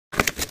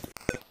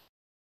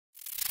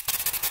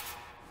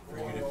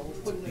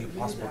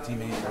possible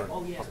teammate or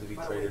possibly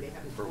be traded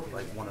for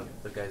like one of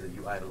the guys that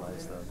you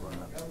idolized growing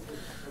up?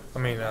 I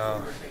mean,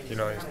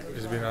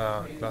 it's been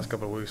last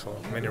couple of weeks, so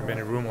many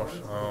rumors.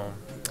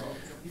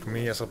 For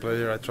me as a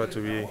player, I try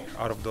to be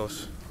out of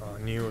those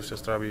news.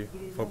 Just try to be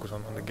focused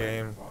on the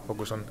game,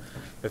 focus on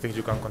the things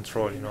you can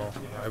control.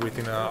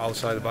 Everything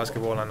outside the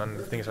basketball and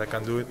the things I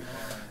can do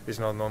is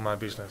not my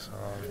business.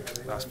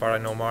 As far as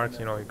I know, Marc,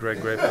 he's a great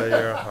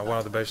player, one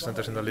of the best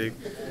centers in the league.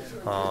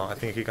 I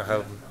think he can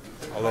help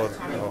a lot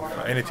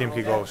of any team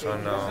he goes,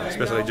 and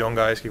especially young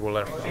guys, he will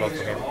learn a lot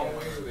from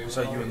him.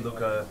 So you and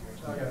Luka,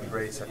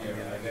 great second game.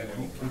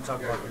 Can you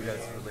talk about your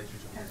guys' relationship?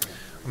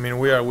 I mean,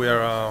 we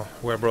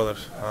are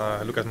brothers.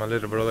 Luka's my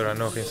little brother. I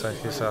know he's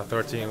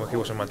 13 when he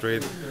was in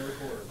Madrid.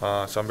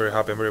 So I'm very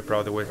happy and very proud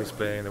of the way he's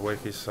playing, the way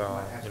he's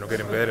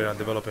getting better and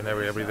developing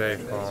every day.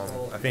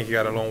 I think he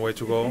got a long way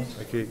to go.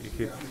 He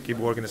keep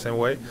working the same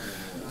way,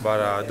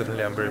 but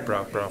definitely I'm very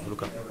proud of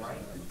Luka.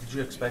 Did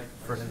you expect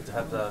for him to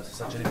have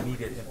such an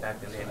immediate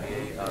impact in the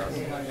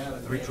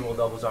NBA? 3 triple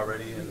doubles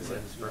already in his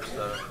first.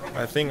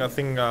 I think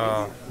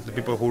the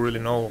people who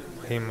really know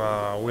him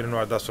wouldn't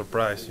know that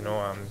surprised.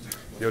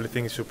 The only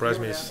thing that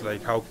surprised me is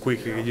like how quick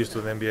he get used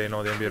to the NBA,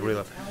 the NBA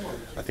rhythm.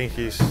 I think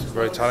he's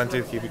very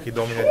talented. He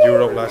dominated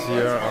Europe last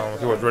year.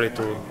 He was ready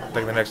to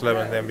take the next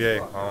level in the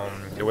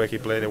NBA. The way he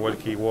played, the way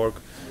he worked,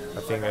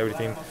 I think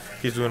everything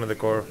he's doing on the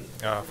court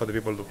for the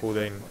people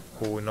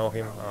who know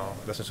him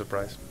doesn't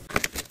surprise.